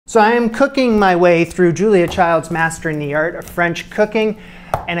So I am cooking my way through Julia Child's Mastering the Art of French Cooking,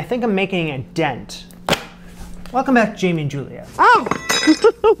 and I think I'm making a dent. Welcome back to Jamie and Julia. Oh!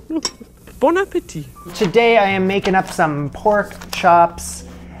 Bon appetit. Today I am making up some pork chops,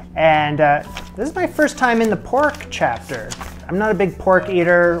 and this is my first time in the pork chapter. I'm not a big pork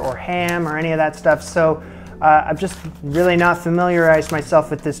eater or ham or any of that stuff, so I've just really not familiarized myself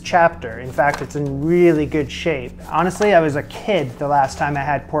with this chapter. In fact, it's in really good shape. Honestly, I was a kid the last time I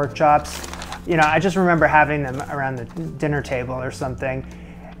had pork chops. You know, I just remember having them around the dinner table or something.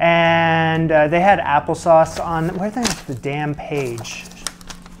 And they had applesauce on, where's the damn page?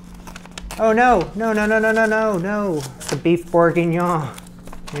 Oh no, no, no, no, no, no, no, no. It's the beef bourguignon.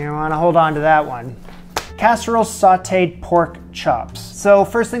 You want to hold on to that one. Casserole sauteed pork chops. So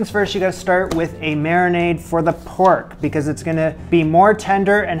first things first, you gotta start with a marinade for the pork because it's gonna be more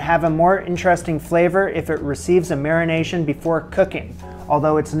tender and have a more interesting flavor if it receives a marination before cooking,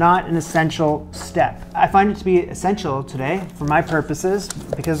 although it's not an essential step. I find it to be essential today for my purposes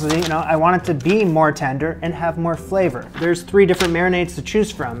because, you know, I want it to be more tender and have more flavor. There's 3 different marinades to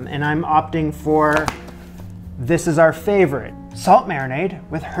choose from, and I'm opting for, this is our favorite, salt marinade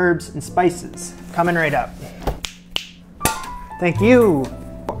with herbs and spices. Coming right up. Thank you.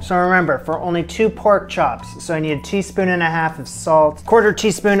 So remember, for only 2 pork chops, so I need 1.5 teaspoons of salt, 1/4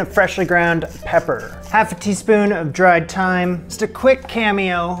 teaspoon of freshly ground pepper, 1/2 teaspoon of dried thyme, just a quick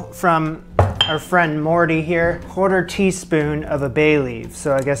cameo from our friend Morty here, 1/4 teaspoon of a bay leaf.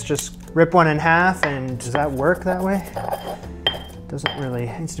 So I guess just rip one in half, and does that work that way? Doesn't really,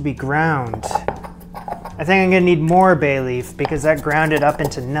 it needs to be ground. I think I'm gonna need more bay leaf because that ground it up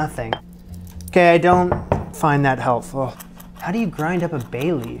into nothing. Okay, I don't find that helpful. How do you grind up a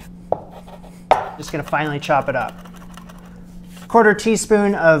bay leaf? Just gonna finally chop it up. 1/4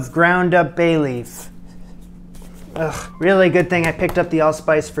 teaspoon of ground up bay leaf. Ugh, really good thing I picked up the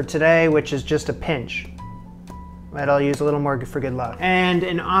allspice for today, which is just a pinch. But I'll use a little more for good luck. And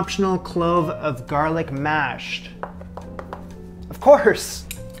an optional clove of garlic mashed. Of course.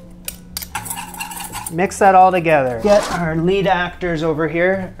 Mix that all together. Get our lead actors over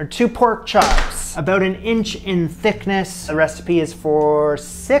here, our 2 pork chops, about 1 inch in thickness. The recipe is for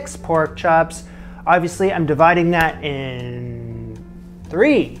 6 pork chops. Obviously, I'm dividing that in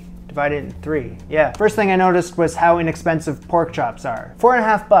 3. Divided in 3, yeah. First thing I noticed was how inexpensive pork chops are.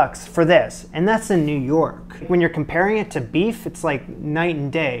 $4.50 for this, and that's in New York. When you're comparing it to beef, it's like night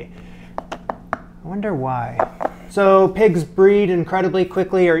and day. I wonder why. So pigs breed incredibly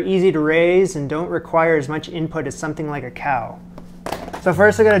quickly, are easy to raise, and don't require as much input as something like a cow. So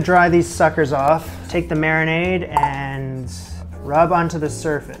first I gotta dry these suckers off. Take the marinade and rub onto the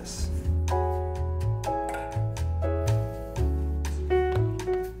surface.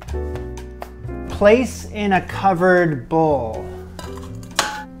 Place in a covered bowl.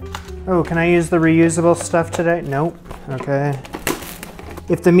 Oh, can I use the reusable stuff today? Nope, okay.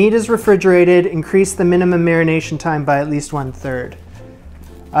 If the meat is refrigerated, increase the minimum marination time by at least 1/3.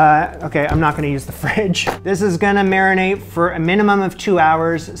 Okay, I'm not gonna use the fridge. This is gonna marinate for a minimum of 2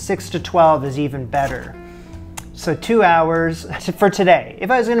 hours. 6 to 12 is even better. So 2 hours for today. If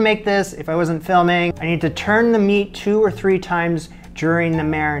I was gonna make this, if I wasn't filming, I need to turn the meat 2 or 3 times during the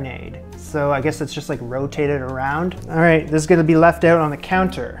marinade. So I guess it's just like rotate it around. All right, this is gonna be left out on the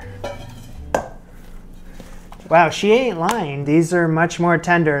counter. Wow, she ain't lying. These are much more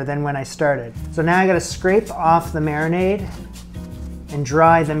tender than when I started. So now I gotta scrape off the marinade and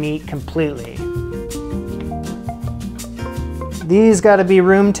dry the meat completely. These gotta be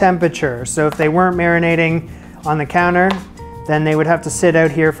room temperature. So if they weren't marinating on the counter, then they would have to sit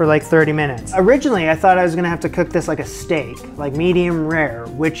out here for like 30 minutes. Originally, I thought I was gonna have to cook this like a steak, like medium rare,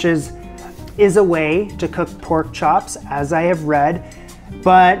 which is a way to cook pork chops, as I have read,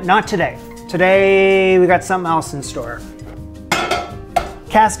 but not today. Today, we got something else in store.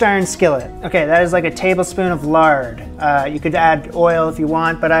 Cast iron skillet. Okay, that is like a tablespoon of lard. You could add oil if you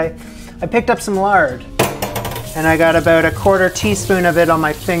want, but I picked up some lard. And I got about 1/4 teaspoon of it on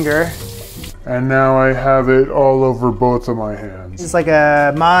my finger. And now I have it all over both of my hands. It's like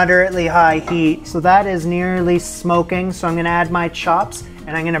a moderately high heat. So that is nearly smoking. So I'm gonna add my chops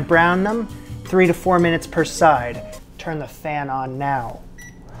and I'm gonna brown them 3 to 4 minutes per side. Turn the fan on now.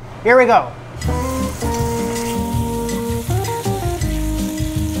 Here we go.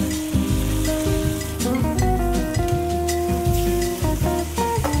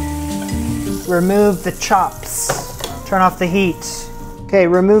 Remove the chops. Turn off the heat. Okay,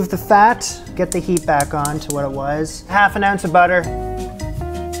 remove the fat. Get the heat back on to what it was. 1/2 ounce of butter.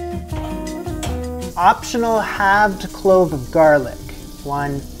 Optional halved clove of garlic.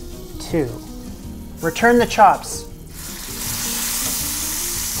 1, 2. Return the chops.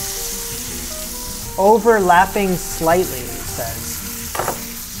 overlapping slightly, it says.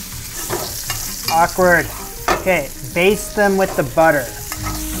 Awkward. Okay, baste them with the butter.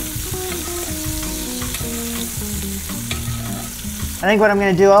 I think what I'm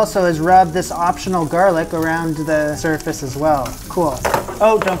going to do also is rub this optional garlic around the surface as well. Cool.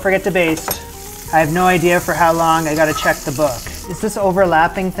 Oh, don't forget to baste. I have no idea for how long. I got to check the book. Is this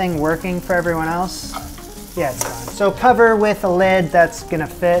overlapping thing working for everyone else? Yeah, it's fine. So cover with a lid that's going to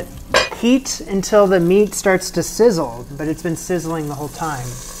fit. Heat until the meat starts to sizzle, but it's been sizzling the whole time.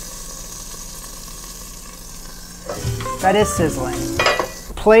 That is sizzling.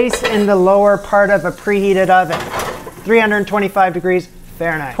 Place in the lower part of a preheated oven. 325 degrees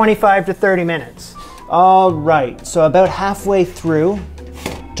Fahrenheit, 25 to 30 minutes. All right, so about halfway through,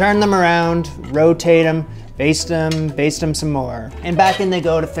 turn them around, rotate them, baste them some more. And back in they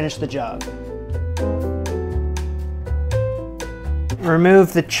go to finish the job.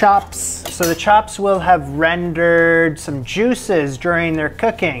 Remove the chops. So the chops will have rendered some juices during their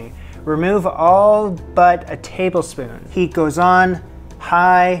cooking. Remove all but a tablespoon. Heat goes on.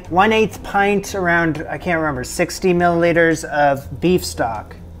 High, 1/8 pint, around, I can't remember, 60 milliliters of beef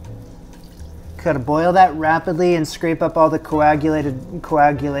stock. Gotta boil that rapidly and scrape up all the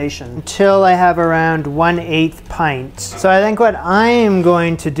coagulation until I have around 1/8 pint. So I think what I'm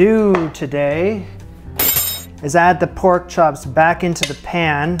going to do today is add the pork chops back into the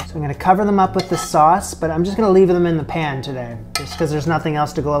pan. So I'm gonna cover them up with the sauce, but I'm just gonna leave them in the pan today, just because there's nothing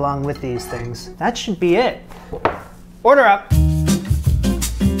else to go along with these things. That should be it. Order up.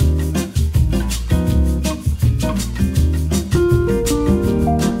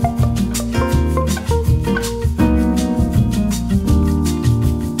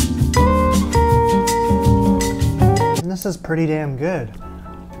 This is pretty damn good.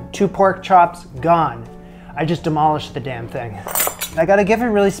 2 pork chops gone. I just demolished the damn thing. I gotta give a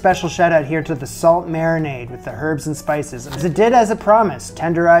really special shout out here to the salt marinade with the herbs and spices. As it did as it promised,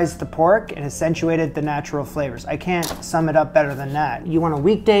 tenderized the pork and accentuated the natural flavors. I can't sum it up better than that. You want a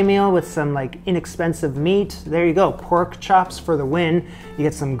weekday meal with some like inexpensive meat? There you go, pork chops for the win. You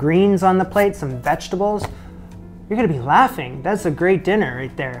get some greens on the plate, some vegetables. You're gonna be laughing. That's a great dinner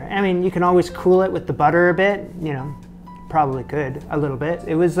right there. I mean, you can always cool it with the butter a bit, you know. Probably could, a little bit.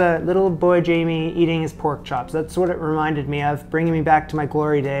 It was a little boy Jamie eating his pork chops. That's what it reminded me of, bringing me back to my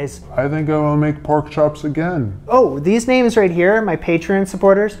glory days. I think I will make pork chops again. Oh, these names right here, my Patreon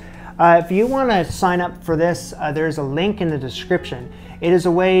supporters. If you want to sign up for this, there's a link in the description. It is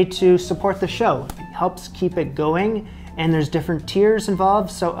a way to support the show. It helps keep it going, and there's different tiers involved.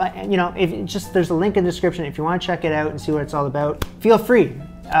 So, you know, there's a link in the description. If you want to check it out and see what it's all about, feel free.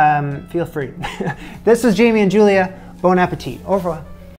 Feel free. This is Jamie and Julia. Bon appetit. Au revoir.